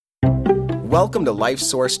Welcome to Life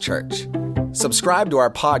Source Church. Subscribe to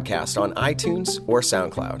our podcast on iTunes or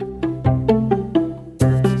SoundCloud.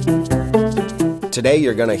 Today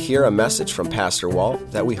you're going to hear a message from Pastor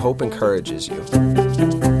Walt that we hope encourages you.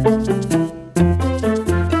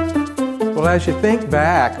 Well, as you think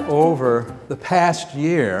back over the past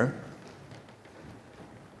year,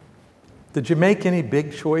 did you make any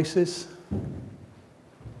big choices?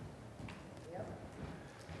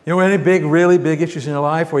 You know, any really big issues in your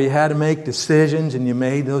life where you had to make decisions and you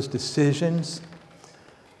made those decisions?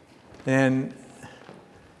 And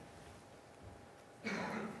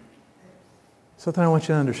something I want you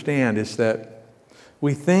to understand is that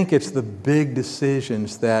we think it's the big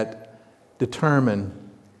decisions that determine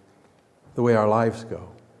the way our lives go.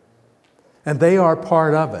 And they are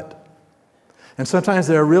part of it. And sometimes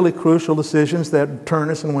there are really crucial decisions that turn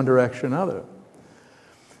us in one direction or another.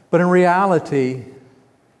 But in reality,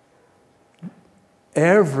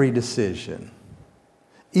 every decision,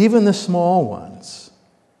 even the small ones,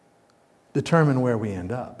 determine where we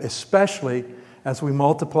end up, especially as we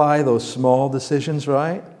multiply those small decisions,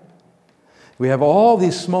 right? We have all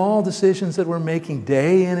these small decisions that we're making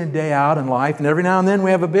day in and day out in life, and every now and then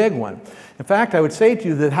we have a big one. In fact, I would say to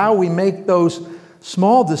you that how we make those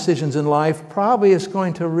small decisions in life probably is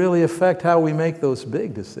going to really affect how we make those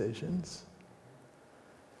big decisions.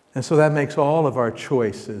 And so that makes all of our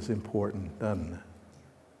choices important, doesn't it?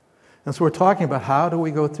 And so we're talking about how do we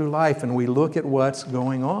go through life, and we look at what's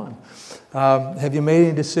going on. Have you made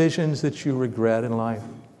any decisions that you regret in life?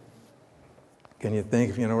 Can you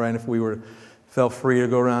think, right, if we felt free to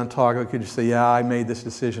go around and talk, could you say, yeah, I made this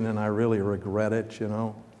decision and I really regret it,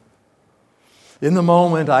 In the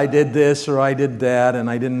moment, I did this or I did that, and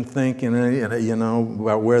I didn't think,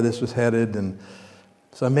 about where this was headed, and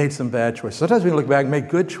so I made some bad choices. Sometimes we look back and make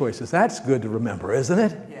good choices. That's good to remember, isn't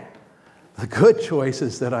it? Yeah. The good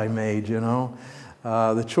choices that I made,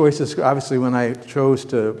 The choices, obviously, when I chose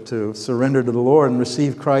to surrender to the Lord and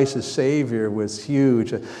receive Christ as Savior was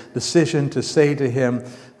huge. A decision to say to Him,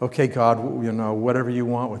 okay, God, whatever you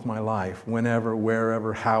want with my life, whenever,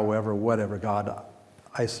 wherever, however, whatever, God,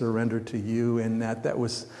 I surrender to you. And that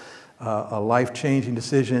was a life-changing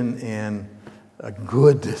decision and a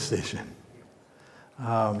good decision.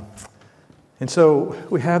 And so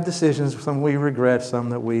we have decisions, some we regret, some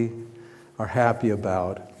that we are happy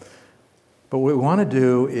about. But what we want to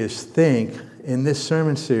do is think, in this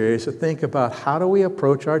sermon series, to think about how do we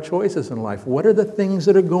approach our choices in life? What are the things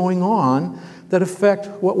that are going on that affect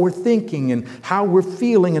what we're thinking and how we're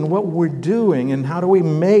feeling and what we're doing? And how do we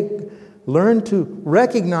learn to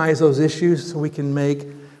recognize those issues so we can make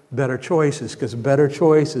better choices? Because better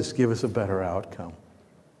choices give us a better outcome.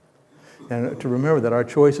 And to remember that our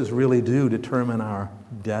choices really do determine our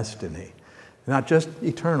destiny. Not just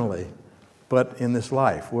eternally, but in this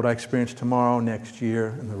life. What I experience tomorrow, next year,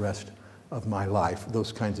 and the rest of my life.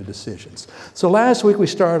 Those kinds of decisions. So last week we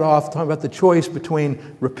started off talking about the choice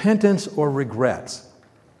between repentance or regrets.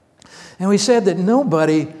 And we said that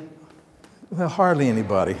hardly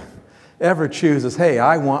anybody, ever chooses, hey,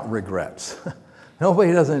 I want regrets.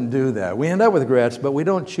 Nobody doesn't do that. We end up with regrets, but we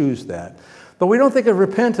don't choose that. But we don't think of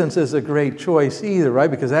repentance as a great choice either,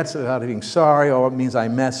 right? Because that's about being sorry, or it means I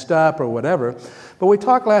messed up, or whatever. But we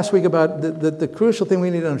talked last week about the crucial thing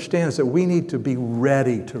we need to understand is that we need to be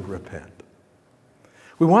ready to repent.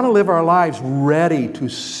 We want to live our lives ready to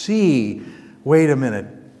see, wait a minute,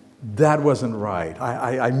 that wasn't right.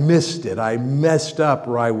 I missed it. I messed up,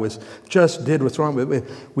 or I did what's wrong.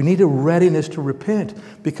 We need a readiness to repent,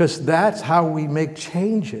 because that's how we make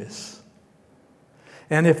changes.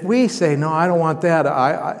 And if we say, no, I don't want that,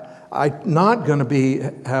 I'm not going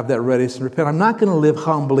to have that readiness to repent. I'm not going to live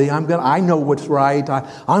humbly. I know what's right.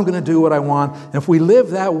 I'm going to do what I want. And if we live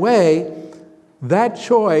that way, that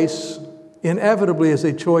choice inevitably is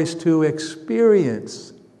a choice to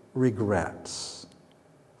experience regrets.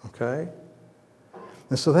 Okay?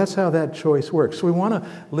 And so that's how that choice works. So we want to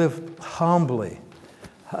live humbly,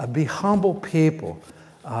 be humble people.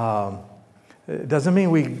 It doesn't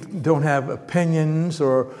mean we don't have opinions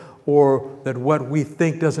or that what we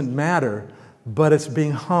think doesn't matter, but it's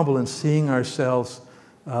being humble and seeing ourselves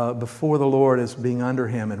before the Lord as being under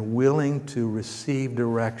Him and willing to receive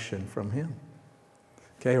direction from Him.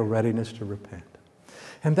 Okay, a readiness to repent.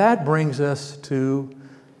 And that brings us to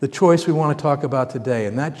the choice we want to talk about today,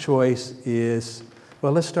 and that choice is,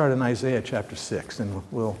 well, let's start in Isaiah chapter 6, and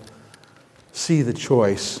we'll see the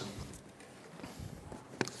choice,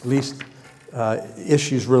 at least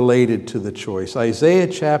issues related to the choice. Isaiah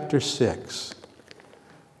chapter 6.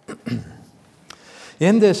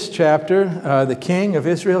 In this chapter, the king of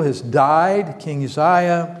Israel has died, King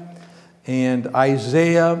Uzziah, And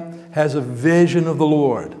Isaiah has a vision of the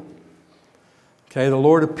Lord. Okay, the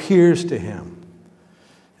Lord appears to him.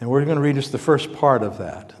 And we're going to read just the first part of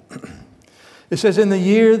that. It says, in the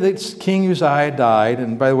year that King Uzziah died,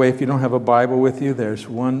 and by the way, if you don't have a Bible with you, there's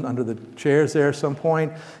one under the chairs there at some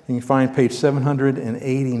point. You can find page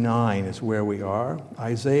 789 is where we are.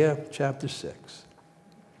 Isaiah chapter 6.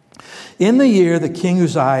 In the year that King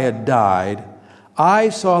Uzziah died, I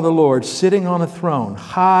saw the Lord sitting on a throne,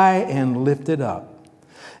 high and lifted up,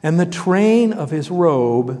 and the train of his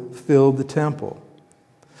robe filled the temple.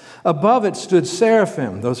 Above it stood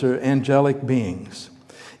seraphim, those are angelic beings.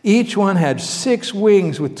 Each one had 6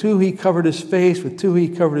 wings. With 2 he covered his face, with 2 he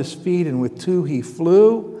covered his feet, and with 2 he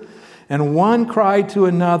flew. And one cried to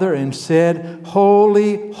another and said,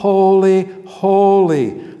 Holy, holy, holy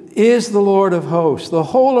is the Lord of hosts. The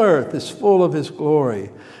whole earth is full of his glory.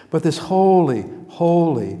 But this holy,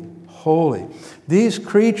 holy, holy. These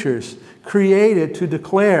creatures created to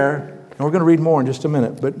declare, and we're going to read more in just a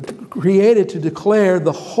minute, but created to declare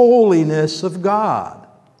the holiness of God.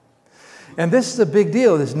 And this is a big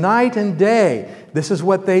deal. It's night and day. This is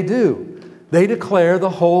what they do. They declare the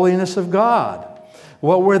holiness of God.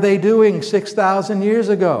 What were they doing 6,000 years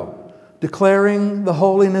ago? Declaring the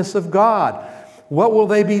holiness of God. What will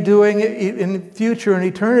they be doing in the future in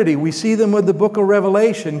eternity? We see them with the book of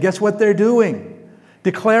Revelation. Guess what they're doing?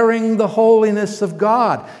 Declaring the holiness of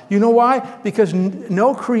God. You know why? Because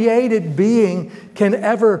no created being can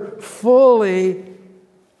ever fully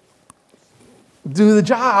do the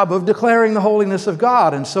job of declaring the holiness of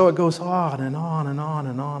God. And so it goes on and on and on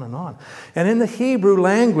and on and on. And in the Hebrew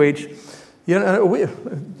language,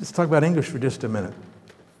 let's talk about English for just a minute.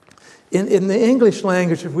 In the English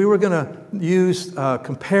language, if we were going to use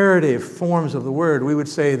comparative forms of the word, we would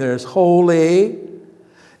say there's holy,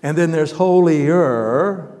 and then there's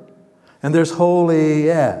holier, and there's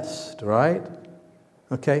holiest, right?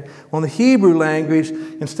 Okay? Well, in the Hebrew language,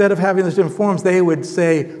 instead of having those different forms, they would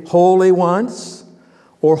say holy once,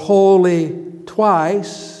 or holy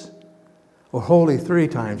twice, or holy 3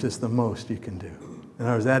 times is the most you can do. In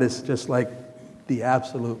other words, that is just like the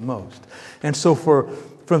absolute most. And so from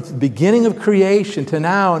the beginning of creation to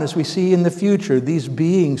now, and as we see in the future, these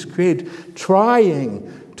beings created,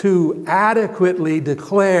 trying to adequately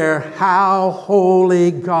declare how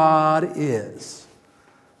holy God is.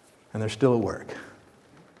 And they're still at work.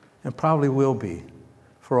 And probably will be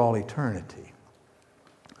for all eternity.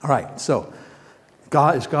 All right, so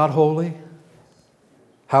is God holy?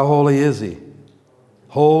 How holy is he?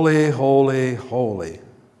 Holy, holy, holy.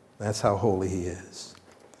 That's how holy he is.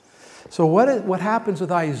 So what happens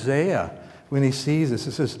with Isaiah when he sees this?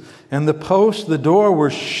 It says, and the posts, the door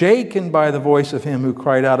were shaken by the voice of him who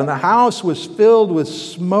cried out, and the house was filled with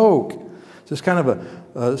smoke. It's kind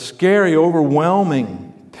of a scary,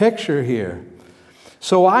 overwhelming picture here.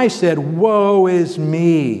 So I said, woe is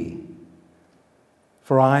me,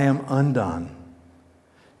 for I am undone,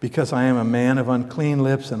 because I am a man of unclean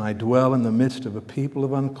lips, and I dwell in the midst of a people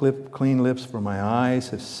of unclean lips, for my eyes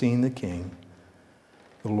have seen the King,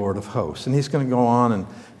 the Lord of hosts. And he's going to go on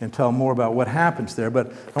and tell more about what happens there,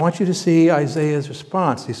 but I want you to see Isaiah's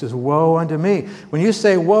response. He says, woe unto me. When you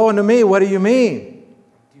say woe unto me, what do you mean?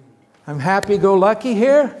 I'm happy-go-lucky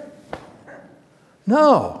here?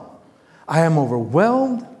 No. I am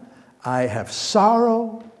overwhelmed. I have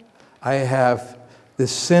sorrow. I have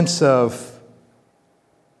this sense of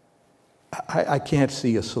I can't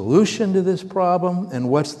see a solution to this problem. And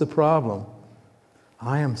what's the problem?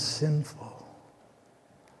 I am sinful.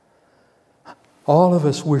 All of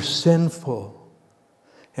us, we're sinful.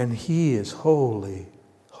 And he is holy,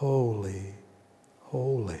 holy,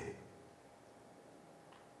 holy.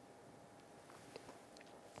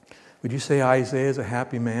 Would you say Isaiah is a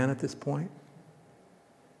happy man at this point?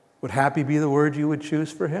 Would happy be the word you would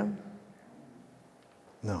choose for him?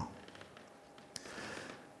 No.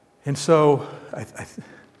 And so, by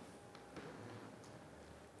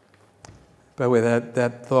the way,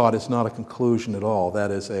 that thought is not a conclusion at all. That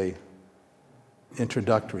is a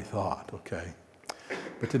introductory thought, okay?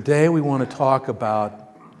 But today we want to talk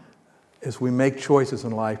about, as we make choices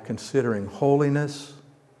in life, considering holiness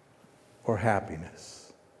or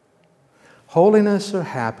happiness. Holiness or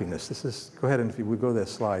happiness? Go ahead and if you would go to that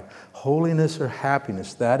slide. Holiness or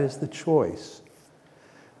happiness, that is the choice.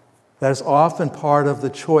 That is often part of the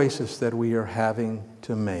choices that we are having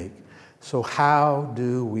to make. So how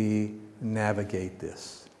do we navigate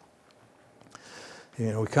this?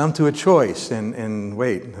 We come to a choice and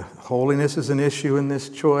wait, holiness is an issue in this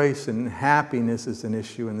choice and happiness is an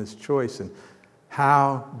issue in this choice. And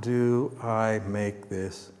how do I make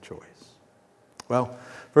this choice? Well,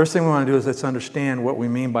 First thing we want to do is let's understand what we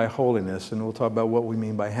mean by holiness, and we'll talk about what we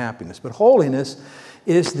mean by happiness. But holiness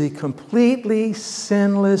is the completely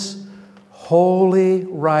sinless, holy,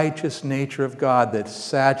 righteous nature of God that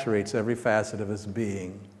saturates every facet of His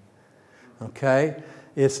being. Okay?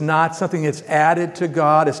 It's not something that's added to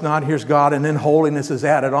God. It's not here's God and then holiness is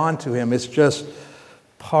added on to Him. It's just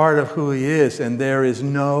part of who He is, and there is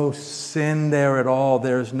no sin there at all.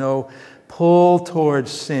 There's no pull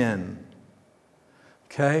towards sin.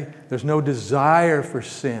 Okay? There's no desire for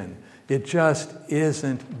sin. It just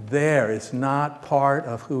isn't there. It's not part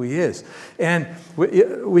of who He is. And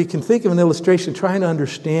we can think of an illustration trying to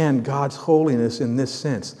understand God's holiness in this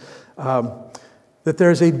sense. That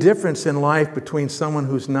there's a difference in life between someone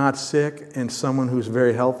who's not sick and someone who's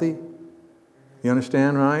very healthy. You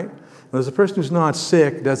understand, right? There's a person who's not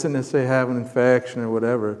sick, doesn't necessarily have an infection or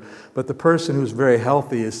whatever, but the person who's very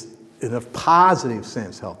healthy is, in a positive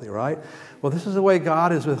sense, healthy, right? Well, this is the way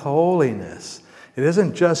God is with holiness. It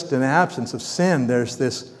isn't just an absence of sin. There's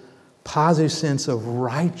this positive sense of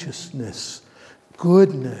righteousness,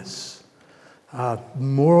 goodness,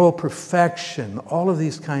 moral perfection, all of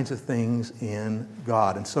these kinds of things in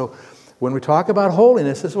God. And so when we talk about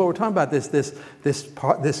holiness, this is what we're talking about,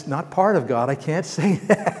 this not part of God. I can't say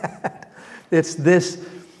that. It's this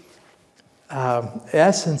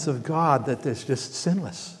essence of God that is just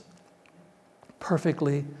sinless,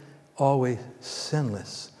 perfectly, always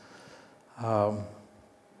sinless. All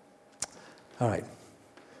right.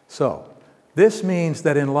 So this means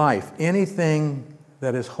that in life, anything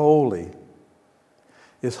that is holy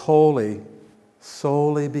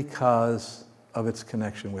solely because of its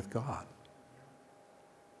connection with God.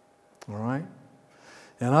 All right?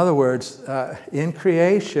 In other words, in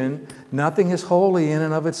creation, nothing is holy in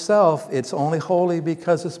and of itself. It's only holy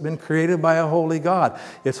because it's been created by a holy God.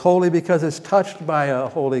 It's holy because it's touched by a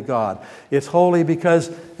holy God. It's holy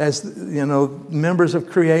because, as you know, members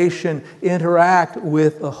of creation interact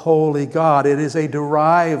with a holy God. It is a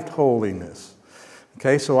derived holiness.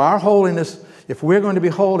 Okay, so our holiness, if we're going to be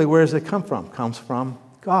holy, where does it come from? It comes from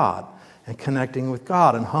God and connecting with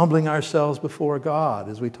God and humbling ourselves before God,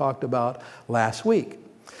 as we talked about last week.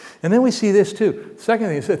 And then we see this too. Second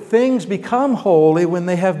thing is that things become holy when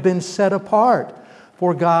they have been set apart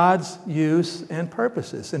for God's use and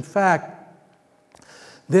purposes. In fact,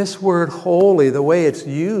 this word holy, the way it's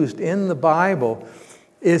used in the Bible,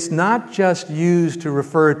 is not just used to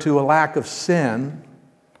refer to a lack of sin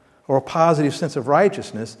or a positive sense of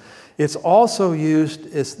righteousness. It's also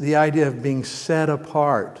used as the idea of being set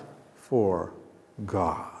apart for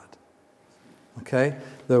God. Okay?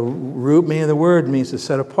 The root meaning of the word means to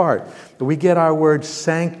set apart. But we get our word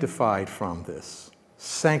sanctified from this.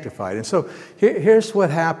 Sanctified. And so here's what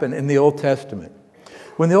happened in the Old Testament.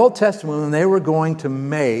 When the Old Testament, when they were going to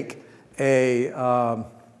make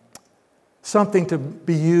something to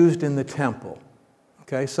be used in the temple,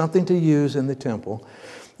 okay, something to use in the temple,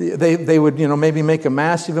 they would, maybe make a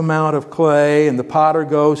massive amount of clay, and the potter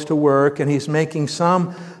goes to work, and he's making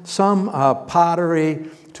some pottery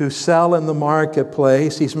to sell in the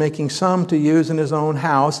marketplace. He's making some to use in his own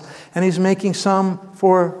house, and he's making some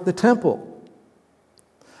for the temple.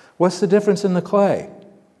 What's the difference in the clay?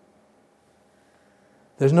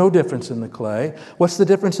 There's no difference in the clay. What's the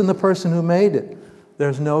difference in the person who made it?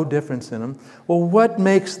 There's no difference in them. Well, what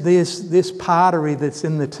makes this pottery that's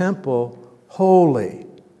in the temple holy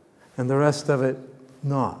and the rest of it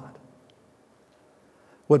not?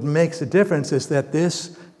 What makes a difference is that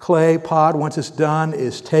this clay pot, once it's done,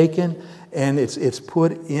 is taken and it's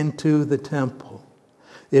put into the temple.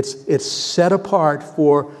 It's set apart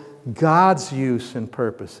for God's use and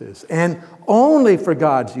purposes, and only for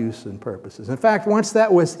God's use and purposes. In fact, once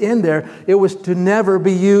that was in there, it was to never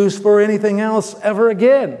be used for anything else ever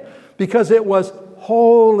again, because it was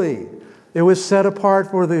holy. It was set apart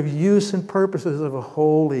for the use and purposes of a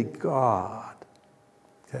holy God.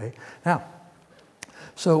 Okay? Now,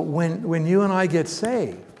 so when you and I get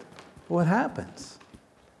saved, what happens?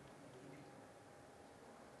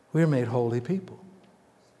 We're made holy people.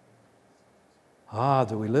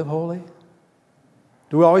 Do we live holy?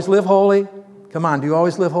 Do we always live holy? Come on, do you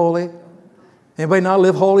always live holy? Anybody not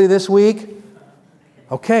live holy this week?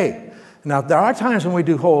 Okay. Now, there are times when we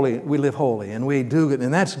live holy, and we do it,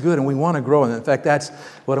 and that's good, and we want to grow in it. In fact, that's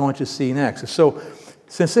what I want you to see next. So,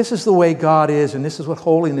 since this is the way God is, and this is what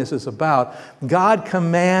holiness is about, God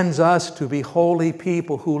commands us to be holy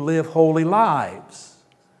people who live holy lives.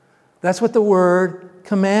 That's what the Word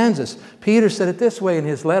commands us. Peter said it this way in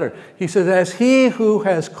his letter. He says, as He who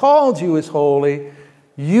has called you is holy,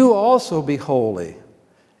 you also be holy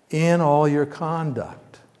in all your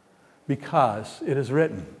conduct, because it is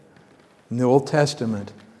written in the Old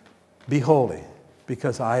Testament, Be holy,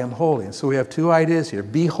 because I am holy. And so we have two ideas here.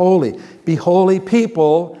 Be holy. Be holy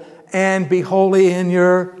people, and be holy in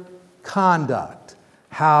your conduct,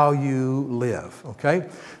 how you live. Okay?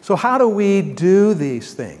 So how do we do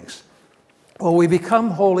these things? Well, we become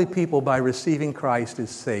holy people by receiving Christ as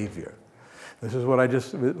Savior. This is what I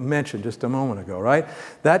just mentioned just a moment ago, right?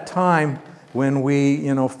 That time when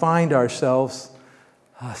we, find ourselves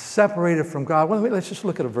separated from God. Well, let's just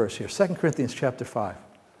look at a verse here. 2 Corinthians chapter 5.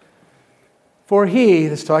 For he,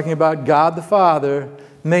 that's talking about God the Father,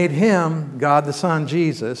 made him, God the Son,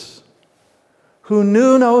 Jesus, who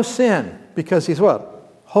knew no sin, because he's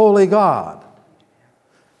what? Holy God.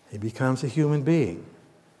 He becomes a human being.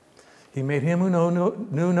 He made him who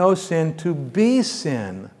knew no sin to be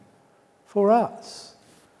sin for us,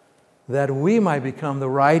 that we might become the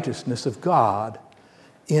righteousness of God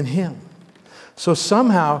in him. So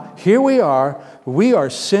somehow, here we are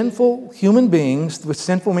sinful human beings. Which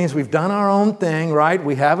sinful means we've done our own thing, right?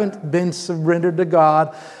 We haven't been surrendered to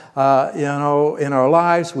God, in our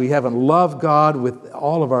lives. We haven't loved God with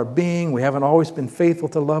all of our being. We haven't always been faithful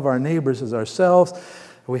to love our neighbors as ourselves.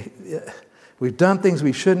 We've done things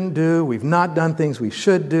we shouldn't do. We've not done things we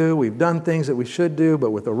should do. We've done things that we should do,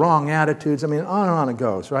 but with the wrong attitudes. On and on it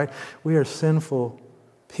goes, right? We are sinful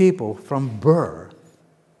people from birth.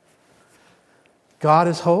 God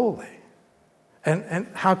is holy. And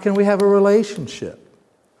how can we have a relationship?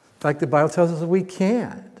 In fact, the Bible tells us that we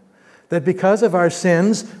can't. That because of our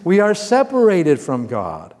sins, we are separated from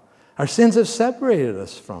God. Our sins have separated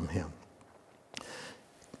us from him.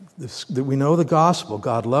 That we know the gospel.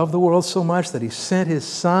 God loved the world so much that he sent his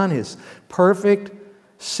Son, his perfect,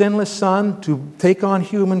 sinless Son, to take on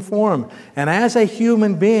human form. And as a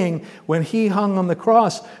human being, when he hung on the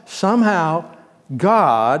cross, somehow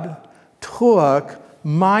God took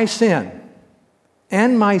my sin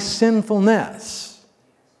and my sinfulness,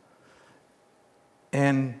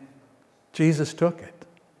 and Jesus took it.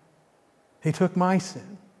 He took my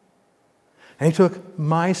sin. And he took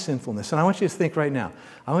my sinfulness. And I want you to think right now.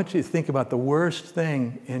 I want you to think about the worst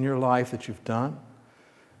thing in your life that you've done.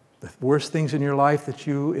 The worst things in your life that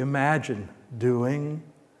you imagine doing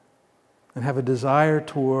and have a desire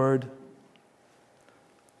toward.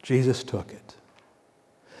 Jesus took it.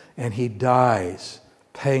 And he dies,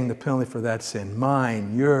 paying the penalty for that sin.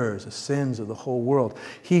 Mine, yours, the sins of the whole world.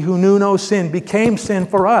 He who knew no sin became sin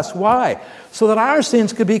for us. Why? So that our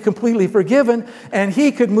sins could be completely forgiven and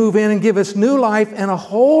he could move in and give us new life and a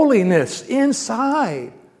holiness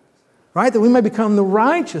inside. Right? That we may become the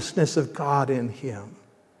righteousness of God in him.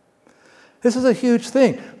 This is a huge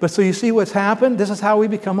thing. But so you see what's happened? This is how we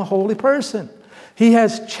become a holy person. He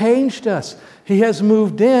has changed us. He has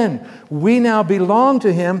moved in. We now belong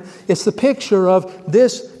to him. It's the picture of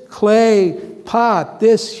this clay pot,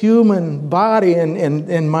 this human body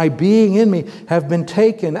and my being in me have been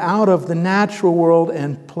taken out of the natural world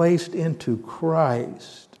and placed into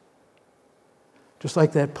Christ. Just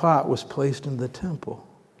like that pot was placed in the temple.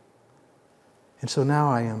 And so now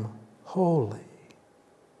I am holy.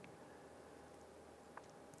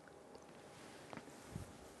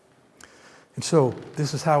 And so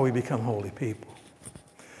this is how we become holy people.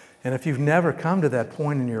 And if you've never come to that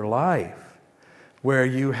point in your life where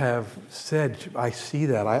you have said, I see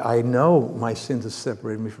that, I know my sins have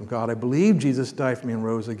separated me from God, I believe Jesus died for me and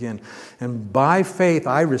rose again, and by faith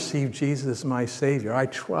I receive Jesus as my Savior, I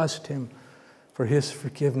trust him for his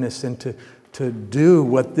forgiveness and to do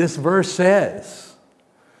what this verse says.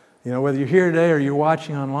 Whether you're here today or you're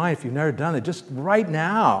watching online, if you've never done it, just right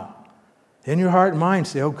now, in your heart and mind,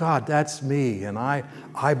 say, oh God, that's me, and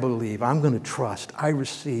I believe, I'm going to trust, I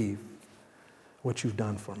receive what you've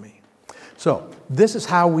done for me. So, this is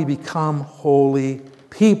how we become holy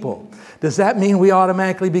people. Does that mean we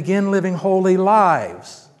automatically begin living holy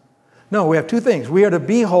lives? No, we have two things. We are to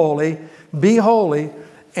be holy,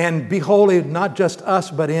 and be holy not just us,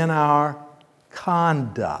 but in our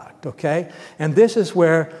conduct, okay? And this is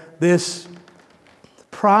where this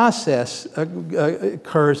process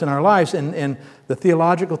occurs in our lives. And the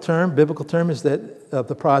theological term, biblical term, is that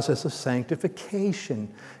the process of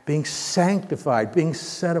sanctification, being sanctified, being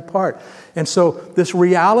set apart. And so this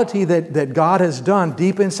reality that God has done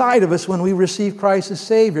deep inside of us when we receive Christ as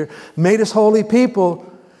Savior, made us holy people,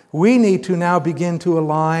 we need to now begin to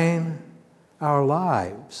align our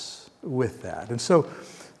lives with that. And so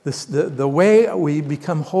the way we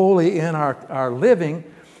become holy in our living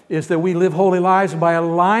is that we live holy lives by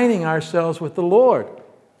aligning ourselves with the Lord,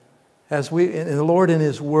 the Lord in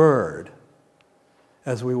his Word,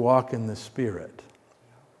 as we walk in the Spirit.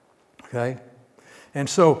 Okay? And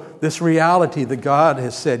so this reality that God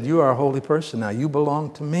has said, you are a holy person now, you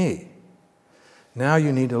belong to me. Now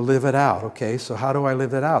you need to live it out. Okay, so how do I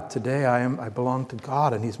live it out? Today I belong to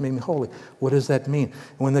God and He's made me holy. What does that mean?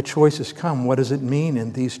 When the choices come, what does it mean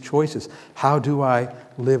in these choices? How do I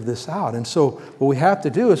live this out? And so what we have to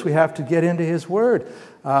do is we have to get into His Word.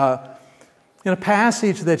 In a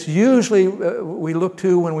passage that's usually we look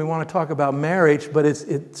to when we want to talk about marriage, but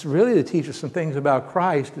it's really to teach us some things about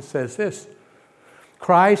Christ. It says this: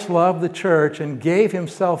 Christ loved the church and gave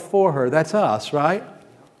Himself for her. That's us, right?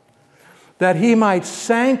 That He might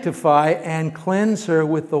sanctify and cleanse her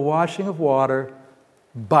with the washing of water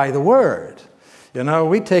by the Word. You know,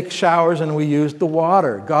 we take showers and we use the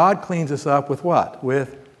water. God cleans us up with what?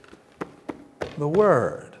 With the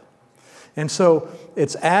Word. And so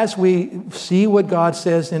it's as we see what God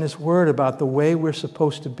says in His Word about the way we're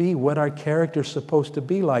supposed to be, what our character's supposed to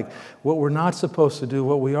be like, what we're not supposed to do,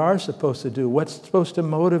 what we are supposed to do, what's supposed to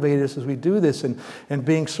motivate us as we do this, and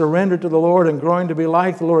being surrendered to the Lord and growing to be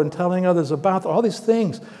like the Lord and telling others about all these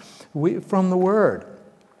things from the Word.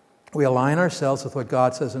 We align ourselves with what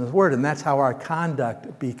God says in His Word, and that's how our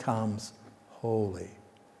conduct becomes holy.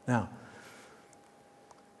 Now,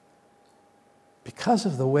 because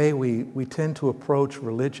of the way we tend to approach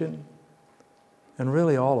religion and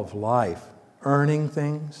really all of life, earning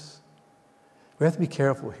things, we have to be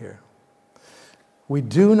careful here. We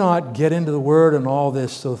do not get into the Word and all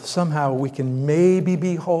this so somehow we can maybe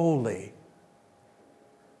be holy.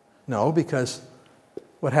 No, because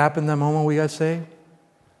what happened the moment we got saved?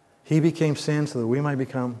 He became sin so that we might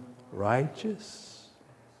become righteous.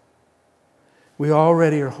 We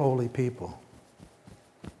already are holy people.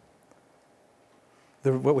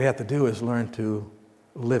 What we have to do is learn to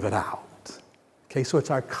live it out. Okay, so it's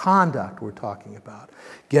our conduct we're talking about.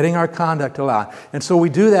 Getting our conduct aligned. And so we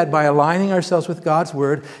do that by aligning ourselves with God's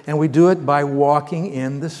Word, and we do it by walking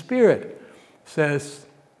in the Spirit. It says,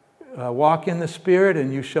 walk in the Spirit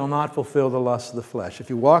and you shall not fulfill the lust of the flesh. If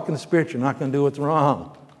you walk in the Spirit, you're not going to do what's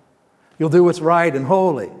wrong. You'll do what's right and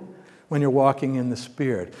holy when you're walking in the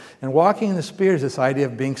Spirit. And walking in the Spirit is this idea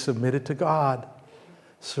of being submitted to God.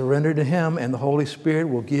 Surrender to Him, and the Holy Spirit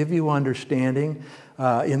will give you understanding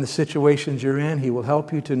in the situations you're in. He will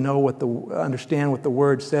help you to know understand what the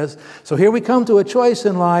Word says. So here we come to a choice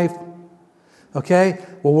in life. Okay?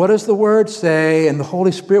 Well, what does the Word say? And the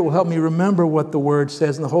Holy Spirit will help me remember what the Word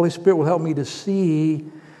says, and the Holy Spirit will help me to see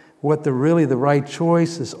what the right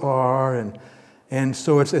choices are. And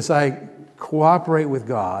so it's as I cooperate with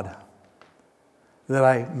God that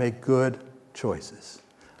I make good choices.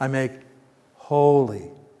 I make holy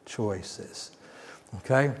choices.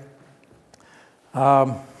 Okay?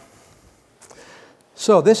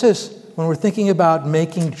 So this is when we're thinking about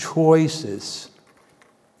making choices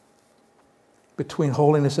between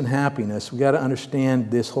holiness and happiness, we've got to understand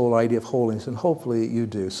this whole idea of holiness, and hopefully you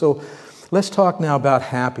do. So let's talk now about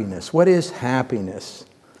happiness. What is happiness?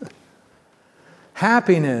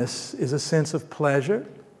 Happiness is a sense of pleasure,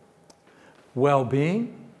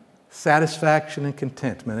 well-being, satisfaction and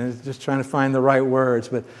contentment. And it's just trying to find the right words.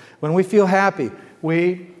 But when we feel happy,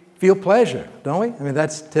 we feel pleasure, don't we? I mean,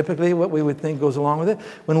 that's typically what we would think goes along with it.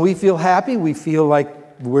 When we feel happy, we feel like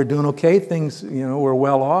we're doing okay. Things, we're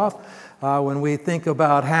well off. When we think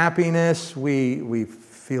about happiness, we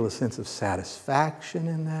feel a sense of satisfaction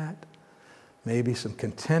in that. Maybe some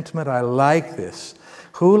contentment. I like this.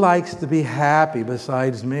 Who likes to be happy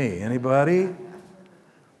besides me? Anybody?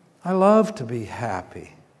 I love to be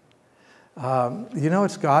happy.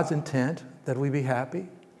 It's God's intent that we be happy.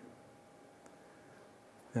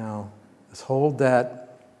 Now, let's hold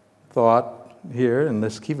that thought here and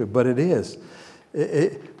let's keep it. But it is.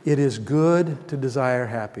 It is good to desire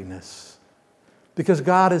happiness because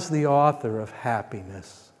God is the author of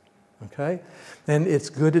happiness. Okay? And it's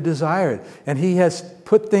good to desire it. And He has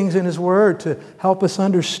put things in His Word to help us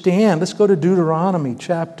understand. Let's go to Deuteronomy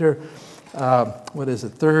chapter,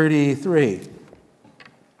 33.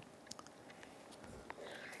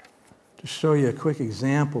 To show you a quick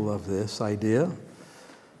example of this idea.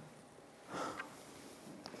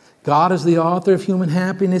 God is the author of human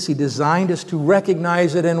happiness. He designed us to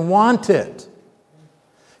recognize it and want it.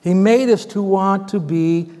 He made us to want to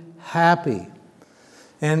be happy.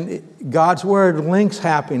 And God's Word links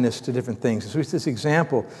happiness to different things. So it's this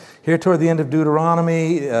example. Here toward the end of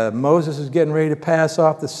Deuteronomy, Moses is getting ready to pass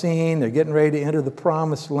off the scene. They're getting ready to enter the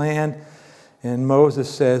promised land. And Moses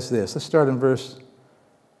says this. Let's start in verse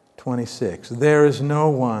 26. There is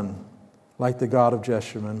no one like the God of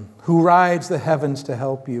Jeshurun, who rides the heavens to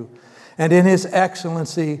help you, and in His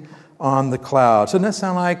excellency on the clouds. Doesn't that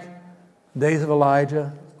sound like days of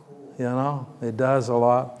Elijah? It does a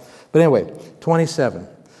lot. But anyway, 27.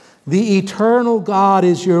 The eternal God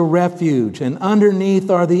is your refuge, and underneath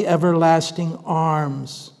are the everlasting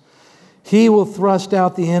arms. He will thrust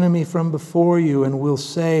out the enemy from before you and will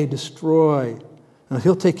say, destroy. Now,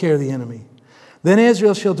 he'll take care of the enemy. Then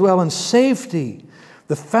Israel shall dwell in safety.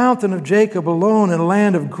 The fountain of Jacob alone in a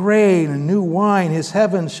land of grain and new wine. His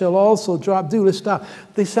heavens shall also drop dew. Let's stop.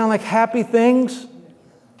 They sound like happy things?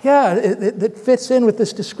 Yeah, it fits in with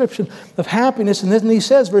this description of happiness. And then he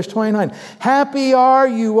says, verse 29, happy are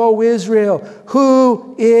you, O Israel,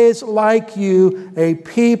 who is like you, a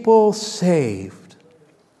people saved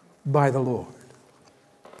by the Lord.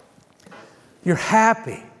 You're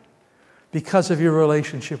happy because of your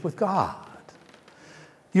relationship with God.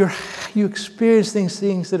 You experience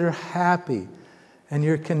things that are happy, and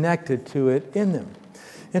you're connected to it in them.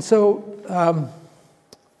 And so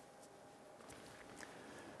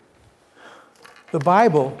the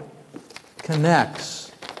Bible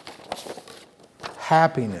connects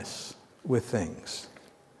happiness with things,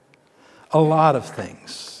 a lot of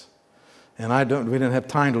things. And we didn't have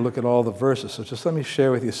time to look at all the verses, so just let me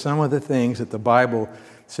share with you some of the things that the Bible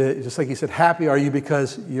said. Just like he said, happy are you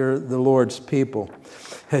because you're the Lord's people.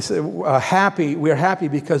 He said, we're happy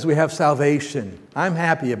because we have salvation. I'm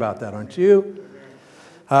happy about that, aren't you?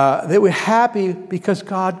 That we're happy because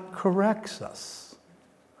God corrects us.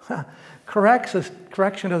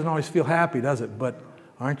 Correction doesn't always feel happy, does it? But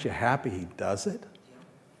aren't you happy He does it?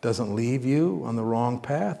 Doesn't leave you on the wrong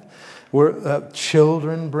path.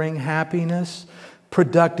 Children bring happiness.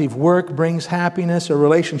 Productive work brings happiness. A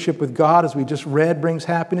relationship with God, as we just read, brings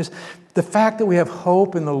happiness. The fact that we have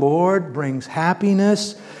hope in the Lord brings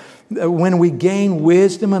happiness. When we gain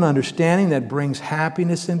wisdom and understanding, that brings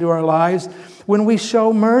happiness into our lives. When we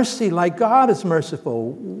show mercy like God is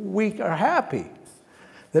merciful, we are happy.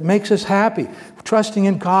 That makes us happy. Trusting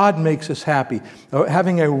in God makes us happy.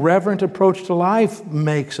 Having a reverent approach to life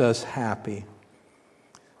makes us happy.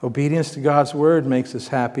 Obedience to God's word makes us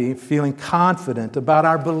happy. Feeling confident about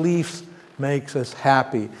our beliefs makes us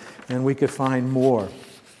happy. And we could find more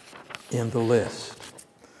in the list.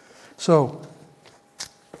 So,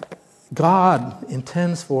 God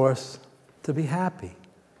intends for us to be happy.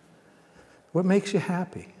 What makes you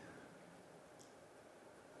happy?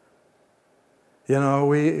 You know,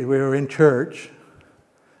 we were in church,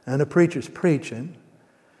 and the preacher's preaching,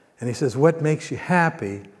 and he says, what makes you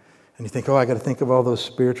happy? And you think, I got to think of all those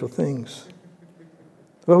spiritual things.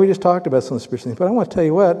 Well, we just talked about some of the spiritual things, but I want to tell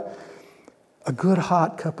you what, a good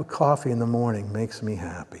hot cup of coffee in the morning makes me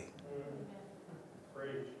happy.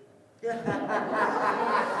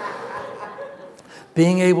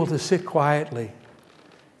 Being able to sit quietly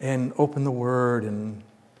and open the Word and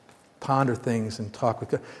ponder things and talk with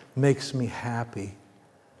God makes me happy.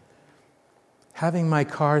 Having my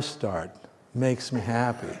car start makes me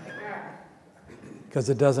happy, because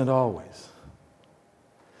it doesn't always.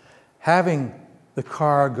 Having the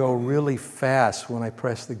car go really fast when I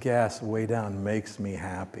press the gas way down makes me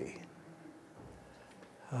happy.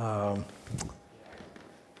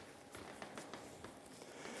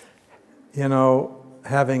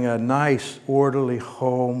 Having a nice, orderly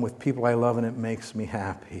home with people I love in it makes me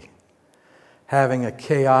happy. Having a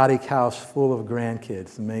chaotic house full of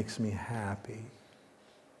grandkids makes me happy.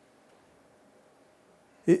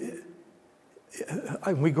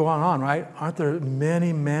 We go on, right? Aren't there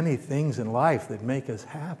many, many things in life that make us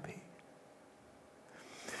happy?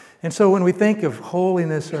 And so when we think of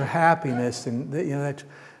holiness or happiness, and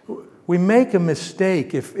we make a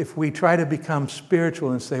mistake if we try to become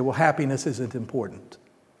spiritual and say, well, happiness isn't important.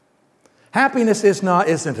 Happiness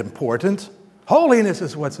isn't important. Holiness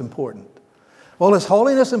is what's important. Well, is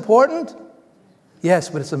holiness important? Yes,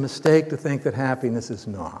 but it's a mistake to think that happiness is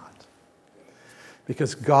not.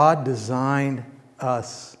 Because God designed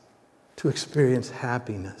us to experience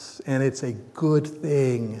happiness, and it's a good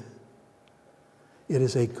thing. It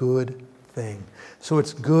is a good thing. So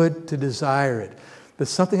it's good to desire it. But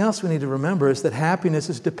something else we need to remember is that happiness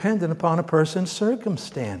is dependent upon a person's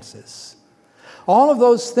circumstances. All of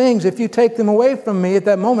those things, if you take them away from me at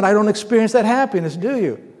that moment, I don't experience that happiness, do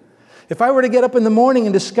you? If I were to get up in the morning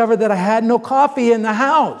and discover that I had no coffee in the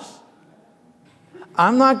house,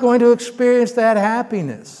 I'm not going to experience that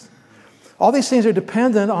happiness. All these things are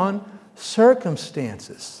dependent on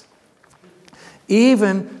circumstances.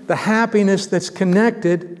 Even the happiness that's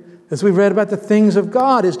connected, as we've read about the things of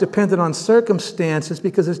God, is dependent on circumstances,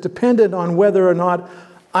 because it's dependent on whether or not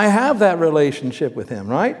I have that relationship with Him,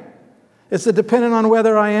 right? It's dependent on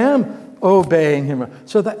whether I am obeying Him.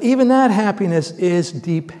 So that even that happiness is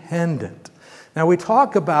dependent. Now we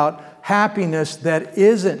talk about happiness that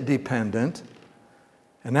isn't dependent,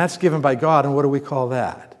 and that's given by God, and what do we call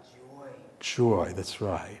that? Joy, that's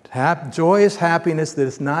right. Joy is happiness that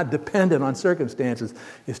is not dependent on circumstances.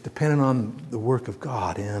 It's dependent on the work of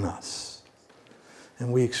God in us.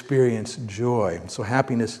 And we experience joy. So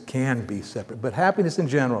happiness can be separate. But happiness in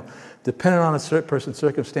general, dependent on a certain person's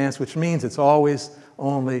circumstance, which means it's always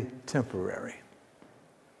only temporary.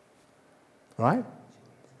 Right?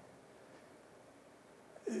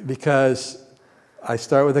 Because I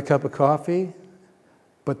start with a cup of coffee,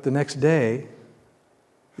 but the next day,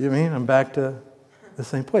 I'm back to the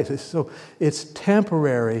same place. So it's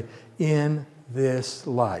temporary in this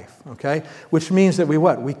life, okay? Which means that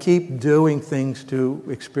we keep doing things to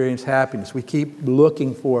experience happiness. We keep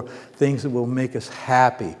looking for things that will make us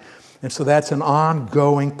happy. And so that's an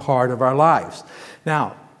ongoing part of our lives.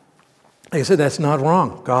 Now, like I said, that's not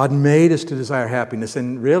wrong. God made us to desire happiness.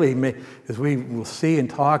 And really, as we will see and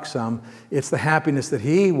talk some, it's the happiness that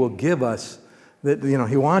He will give us. That,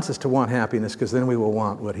 He wants us to want happiness because then we will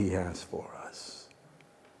want what He has for us.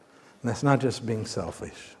 And that's not just being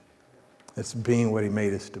selfish. It's being what He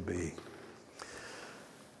made us to be.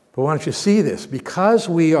 But why don't you see this? Because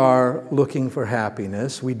we are looking for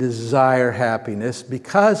happiness, we desire happiness,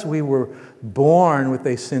 because we were born with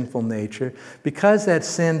a sinful nature, because that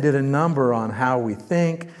sin did a number on how we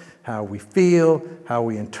think, how we feel, how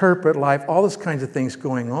we interpret life, all those kinds of things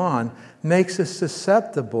going on, makes us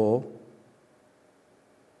susceptible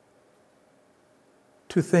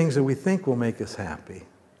to things that we think will make us happy,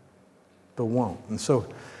 but won't. And so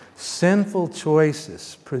sinful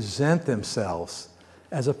choices present themselves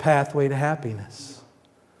as a pathway to happiness.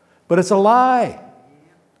 But it's a lie.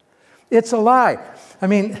 It's a lie. I'm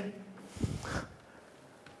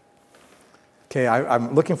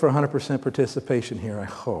looking for 100% participation here, I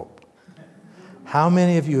hope. How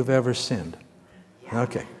many of you have ever sinned?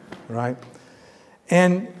 Okay, right?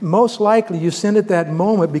 And most likely you sinned at that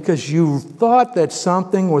moment because you thought that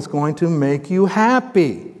something was going to make you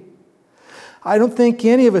happy. I don't think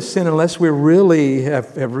any of us sin unless we really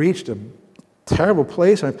have reached a terrible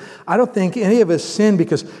place. I don't think any of us sin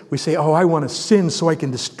because we say, I want to sin so I can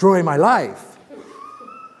destroy my life.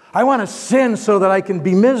 I want to sin so that I can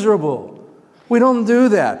be miserable. We don't do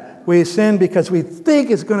that. We sin because we think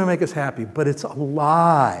it's going to make us happy, but it's a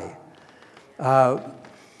lie.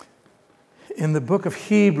 In the book of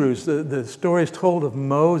Hebrews, the story is told of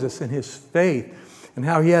Moses and his faith and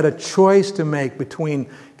how he had a choice to make between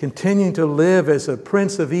continuing to live as a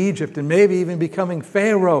prince of Egypt and maybe even becoming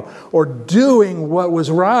Pharaoh or doing what was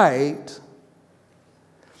right.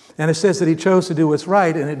 And it says that he chose to do what's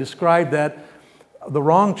right, and it described that the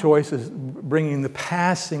wrong choice is bringing the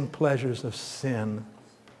passing pleasures of sin.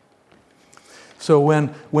 So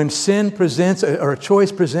when sin presents, or a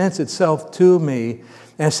choice presents itself to me,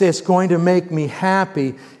 and I say it's going to make me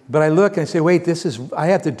happy, but I look and I say, wait, I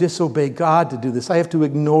have to disobey God to do this. I have to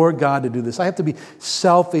ignore God to do this. I have to be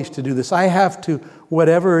selfish to do this. I have to,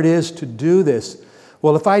 whatever it is, to do this.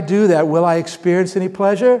 Well, if I do that, will I experience any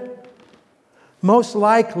pleasure? Most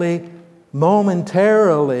likely,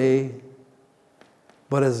 momentarily,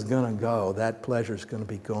 but it's going to go. That pleasure is going to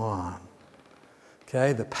be gone.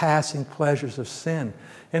 Okay, the passing pleasures of sin.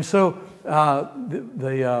 And so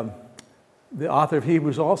the author of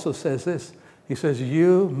Hebrews also says this. He says,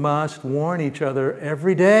 you must warn each other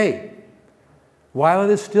every day while it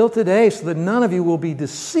is still today, so that none of you will be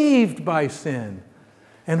deceived by sin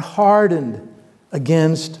and hardened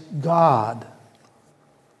against God.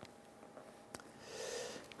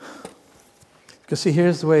 Because see,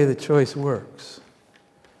 here's the way the choice works.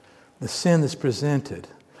 The sin that's presented.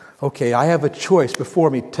 Okay, I have a choice before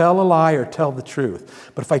me, tell a lie or tell the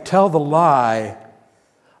truth. But if I tell the lie,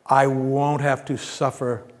 I won't have to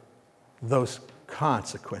suffer those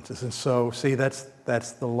consequences. And so, see, that's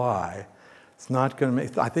the lie. It's not going to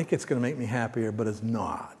make, I think it's going to make me happier, but it's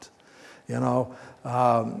not.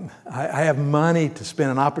 I have money to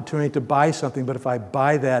spend, an opportunity to buy something, but if I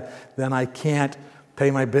buy that, then I can't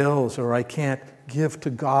pay my bills, or I can't give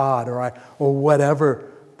to God, or whatever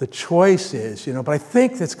the choice is, but I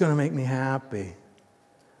think that's going to make me happy,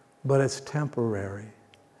 but it's temporary.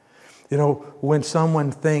 When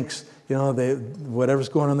someone thinks, whatever's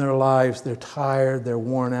going on in their lives, they're tired, they're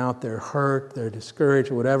worn out, they're hurt, they're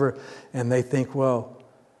discouraged, or whatever, and they think, well,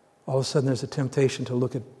 all of a sudden there's a temptation to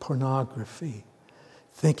look at pornography,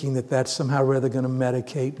 thinking that that's somehow rather going to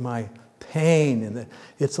medicate my pain, and that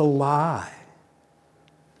it's a lie.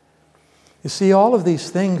 You see, all of these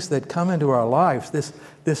things that come into our lives, this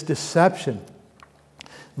deception,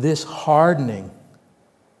 this hardening.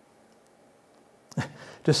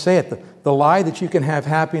 Just say it. The lie that you can have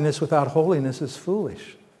happiness without holiness is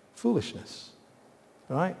foolishness.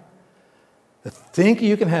 Right? To think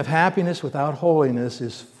you can have happiness without holiness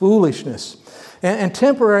is foolishness. And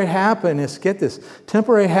temporary happiness, get this,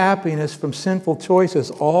 temporary happiness from sinful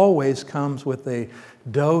choices always comes with a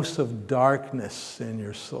dose of darkness in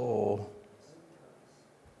your soul.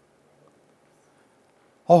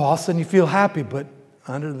 Oh, all of a sudden you feel happy, but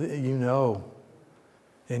in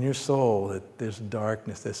your soul that there's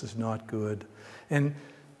darkness. This is not good. And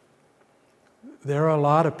there are a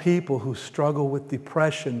lot of people who struggle with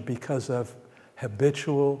depression because of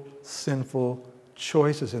habitual, sinful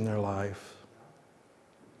choices in their life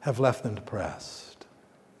have left them depressed,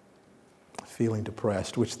 feeling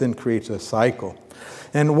depressed, which then creates a cycle.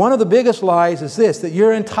 And one of the biggest lies is this, that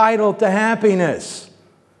you're entitled to happiness.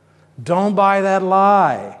 Don't buy that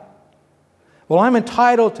lie. Well, I'm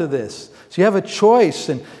entitled to this. So you have a choice,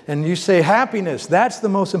 and you say happiness, that's the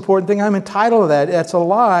most important thing. I'm entitled to that. That's a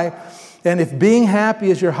lie. And if being happy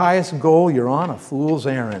is your highest goal, you're on a fool's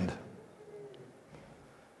errand.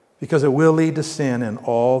 Because it will lead to sin and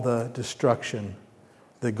all the destruction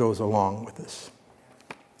that goes along with this.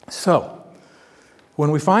 So,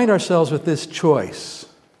 when we find ourselves with this choice,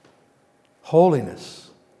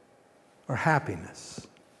 holiness or happiness,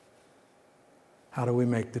 how do we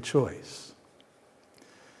make the choice?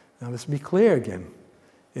 Now let's be clear again.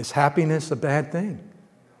 Is happiness a bad thing?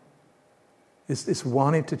 Is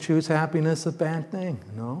wanting to choose happiness a bad thing?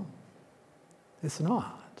 No, it's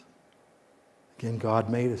not. Again, God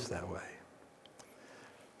made us that way.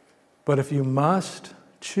 But if you must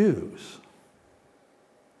choose,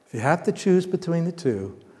 if you have to choose between the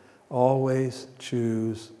two, always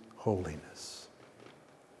choose holiness.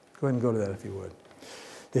 Go ahead and go to that if you would.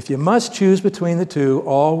 If you must choose between the two,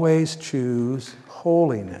 always choose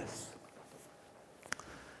holiness.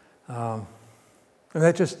 Does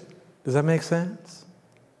that make sense?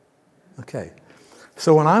 Okay.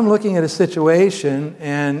 So when I'm looking at a situation,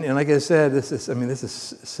 and like I said, this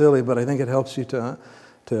is silly, but I think it helps you to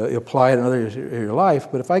apply it in other areas of your life.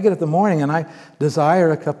 But if I get up in the morning and I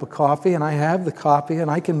desire a cup of coffee, and I have the coffee, and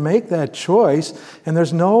I can make that choice, and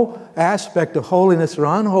there's no aspect of holiness or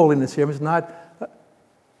unholiness here. It's not,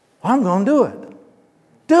 I'm going to do it.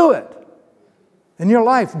 Do it. In your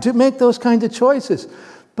life, do make those kinds of choices.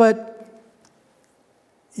 But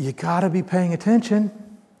you got to be paying attention.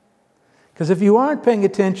 Because if you aren't paying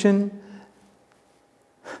attention,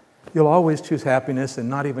 you'll always choose happiness and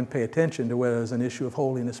not even pay attention to whether there's an issue of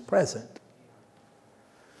holiness present.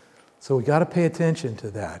 So we got to pay attention to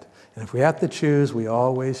that. And if we have to choose, we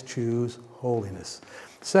always choose holiness.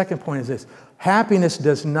 The second point is this. Happiness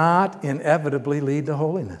does not inevitably lead to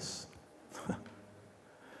holiness.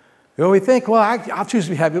 We think, well, I'll choose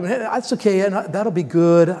to be happy. That's okay. That'll be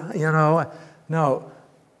good. No.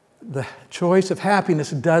 The choice of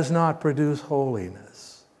happiness does not produce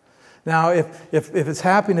holiness. Now, if it's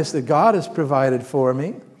happiness that God has provided for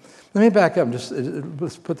me, let me back up and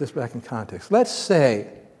let's put this back in context. Let's say,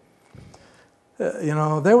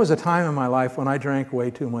 there was a time in my life when I drank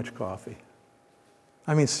way too much coffee.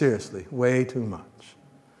 I mean, seriously, way too much.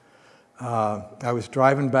 I was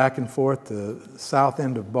driving back and forth to the south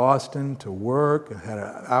end of Boston to work. I had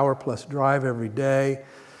an hour-plus drive every day.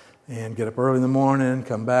 And get up early in the morning,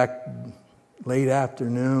 come back late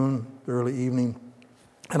afternoon, early evening,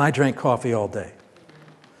 and I drank coffee all day.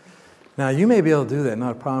 Now, you may be able to do that,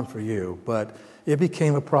 not a problem for you, but it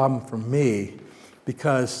became a problem for me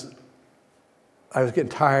because I was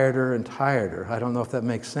getting tireder and tireder. I don't know if that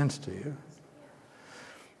makes sense to you.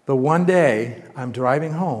 But one day, I'm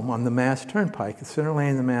driving home on the Mass Turnpike, the center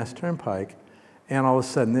lane of the Mass Turnpike, and all of a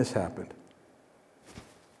sudden this happened.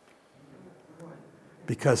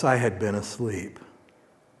 Because I had been asleep.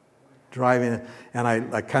 Driving, and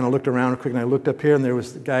I kind of looked around quick, and I looked up here, and there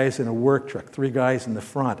was the guys in a work truck, 3 guys in the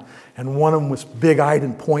front, and one of them was big-eyed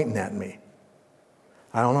and pointing at me.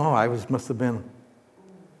 I don't know, must have been.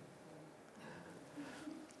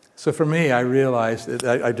 So for me, I realized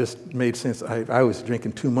that I just made sense. I was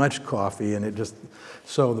drinking too much coffee, and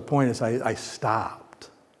so the point is I stopped.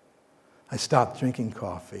 I stopped drinking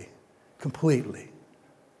coffee completely,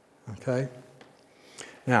 okay?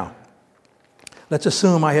 Now, let's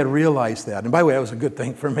assume I had realized that. And by the way, that was a good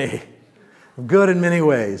thing for me. Good in many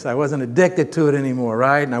ways. I wasn't addicted to it anymore,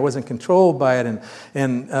 right? And I wasn't controlled by it.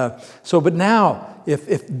 But now,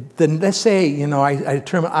 let's say, I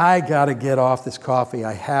determine I got to get off this coffee.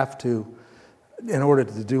 I have to, in order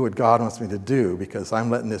to do what God wants me to do, because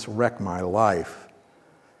I'm letting this wreck my life.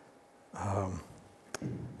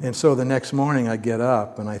 And so the next morning I get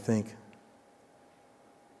up and I think,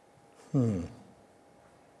 I'll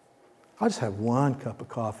just have one cup of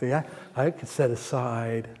coffee. I could set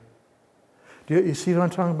aside. Do You see what I'm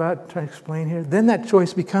talking about, trying to explain here? Then that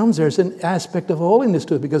choice becomes, there's an aspect of holiness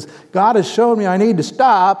to it, because God has shown me I need to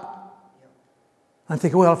stop. I'm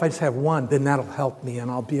thinking, well, if I just have one, then that'll help me and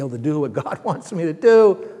I'll be able to do what God wants me to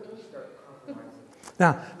do.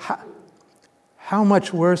 Now, how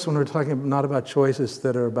much worse when we're talking not about choices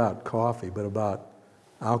that are about coffee, but about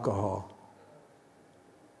alcohol,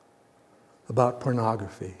 about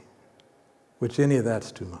pornography, which any of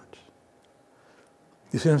that's too much.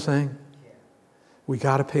 You see what I'm saying? We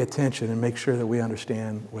got to pay attention and make sure that we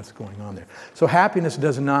understand what's going on there. So happiness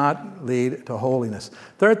does not lead to holiness.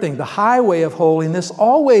 Third thing, the highway of holiness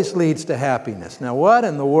always leads to happiness. Now, what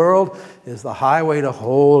in the world is the highway to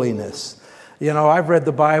holiness? You know, I've read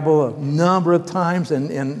the Bible a number of times,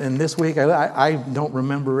 and this week I don't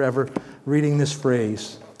remember ever reading this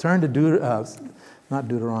phrase. Turn to not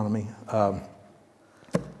Deuteronomy.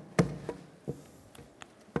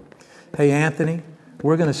 Hey, Anthony,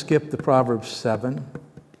 we're going to skip the Proverbs 7.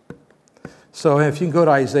 So if you can go to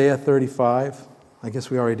Isaiah 35. I guess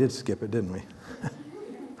we already did skip it, didn't we?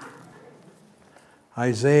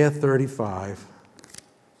 Isaiah 35.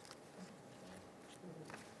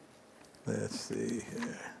 Let's see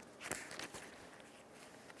here.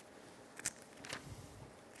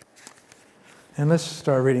 And let's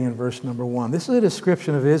start reading in verse number 1. This is a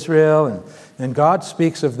description of Israel, and God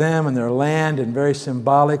speaks of them and their land in very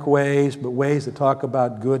symbolic ways, but ways that talk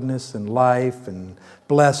about goodness and life and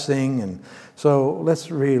blessing. And so let's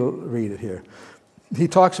read it here. He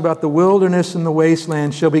talks about the wilderness and the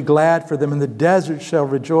wasteland shall be glad for them, and the desert shall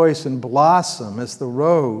rejoice and blossom as the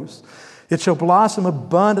rose. It shall blossom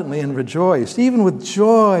abundantly and rejoice, even with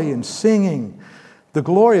joy and singing. The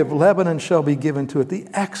glory of Lebanon shall be given to it, the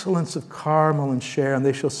excellence of Carmel and Sharon.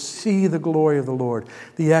 They shall see the glory of the Lord,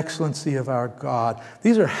 the excellency of our God.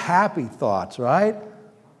 These are happy thoughts, right?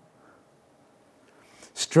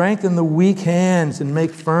 Strengthen the weak hands and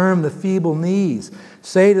make firm the feeble knees.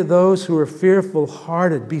 Say to those who are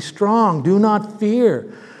fearful-hearted, be strong, do not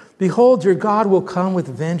fear. Behold, your God will come with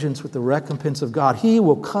vengeance, with the recompense of God. He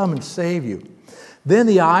will come and save you. Then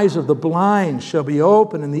the eyes of the blind shall be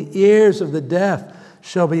open, and the ears of the deaf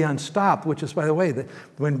shall be unstopped. Which is, by the way,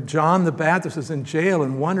 when John the Baptist was in jail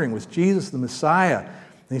and wondering, was Jesus the Messiah? And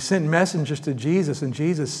he sent messengers to Jesus, and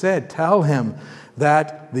Jesus said, tell him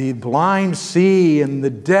that the blind see and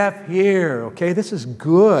the deaf hear. Okay, this is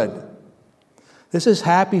good. This is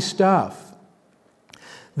happy stuff.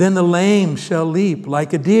 Then the lame shall leap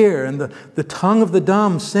like a deer, and the tongue of the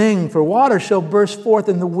dumb sing, for water shall burst forth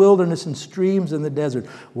in the wilderness and streams in the desert.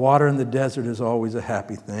 Water in the desert is always a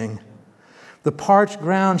happy thing. The parched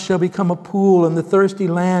ground shall become a pool, and the thirsty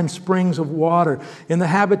land springs of water. In the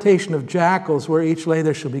habitation of jackals, where each lay,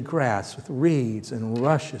 there shall be grass with reeds and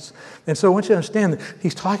rushes. And so I want you to understand that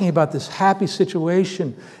he's talking about this happy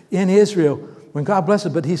situation in Israel when God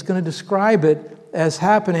blesses it, but he's going to describe it as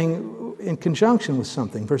happening in conjunction with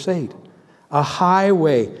something. Verse 8, a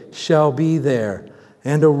highway shall be there,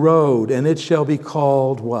 and a road, and it shall be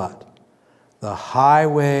called what? The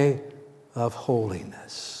highway of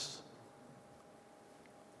holiness.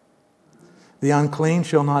 The unclean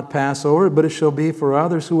shall not pass over it, but it shall be for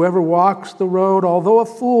others. Whoever walks the road, although a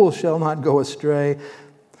fool, shall not go astray.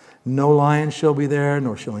 No lion shall be there,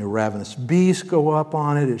 nor shall any ravenous beast go up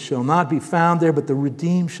on it. It shall not be found there, but the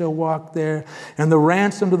redeemed shall walk there. And the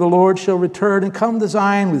ransomed to the Lord shall return and come to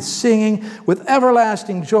Zion with singing, with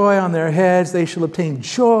everlasting joy on their heads. They shall obtain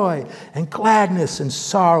joy and gladness, and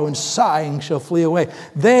sorrow and sighing shall flee away.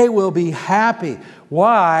 They will be happy.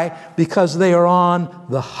 Why? Because they are on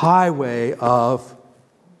the highway of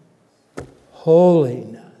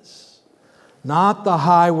holiness, not the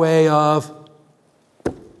highway of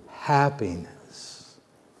happiness,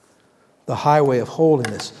 the highway of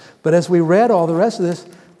holiness. But as we read all the rest of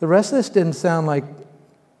this didn't sound like,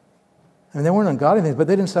 I mean, they weren't ungodly things, but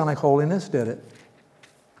they didn't sound like holiness, did it?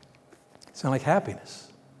 It sounded like happiness.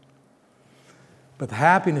 But the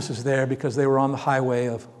happiness is there because they were on the highway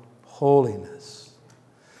of holiness.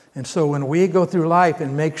 And so when we go through life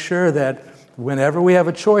and make sure that whenever we have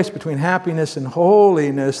a choice between happiness and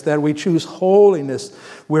holiness, that we choose holiness,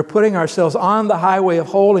 we're putting ourselves on the highway of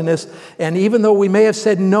holiness. And even though we may have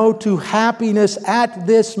said no to happiness at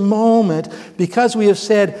this moment, because we have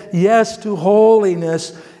said yes to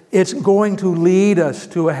holiness, it's going to lead us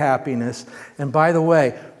to a happiness. And by the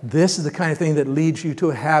way, this is the kind of thing that leads you to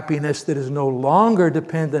a happiness that is no longer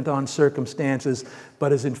dependent on circumstances,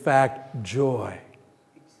 but is in fact joy.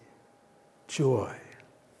 Joy.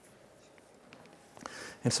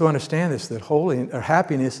 And so understand this, that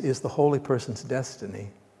happiness is the holy person's destiny.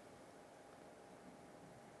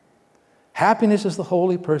 Happiness is the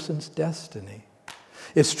holy person's destiny.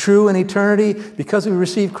 It's true in eternity because we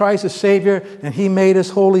received Christ as Savior and He made us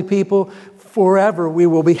holy people. Forever we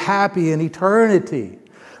will be happy in eternity.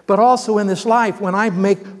 But also in this life, when I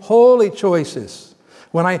make holy choices,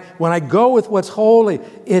 when I go with what's holy,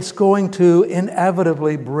 it's going to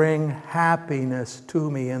inevitably bring happiness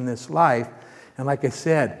to me in this life. And like I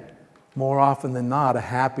said, more often than not, a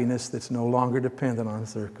happiness that's no longer dependent on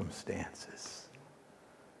circumstances.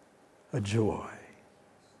 A joy.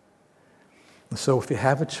 And so if you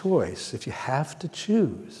have a choice, if you have to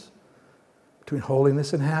choose between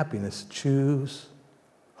holiness and happiness, choose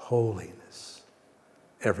holiness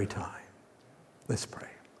every time. Let's pray.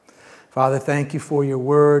 Father, thank you for your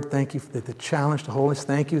word. Thank you for the challenge to holiness.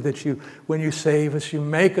 Thank you that you, when you save us, you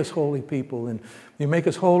make us holy people. And you make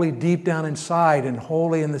us holy deep down inside, and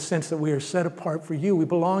holy in the sense that we are set apart for you. We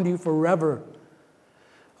belong to you forever.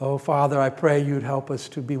 Oh, Father, I pray you'd help us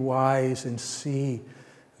to be wise and see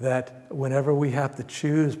that whenever we have to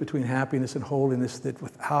choose between happiness and holiness, that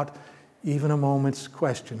without even a moment's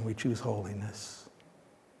question, we choose holiness.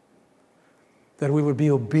 That we would be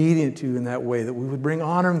obedient to you in that way, that we would bring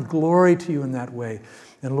honor and glory to you in that way.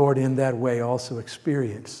 And Lord, in that way also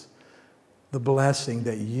experience the blessing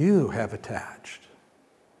that you have attached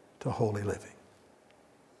to holy living.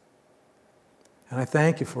 And I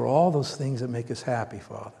thank you for all those things that make us happy,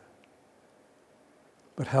 Father.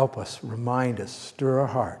 But help us, remind us, stir our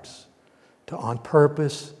hearts to on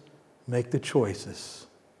purpose make the choices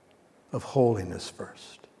of holiness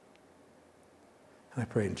first. And I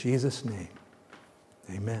pray in Jesus' name,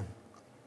 amen.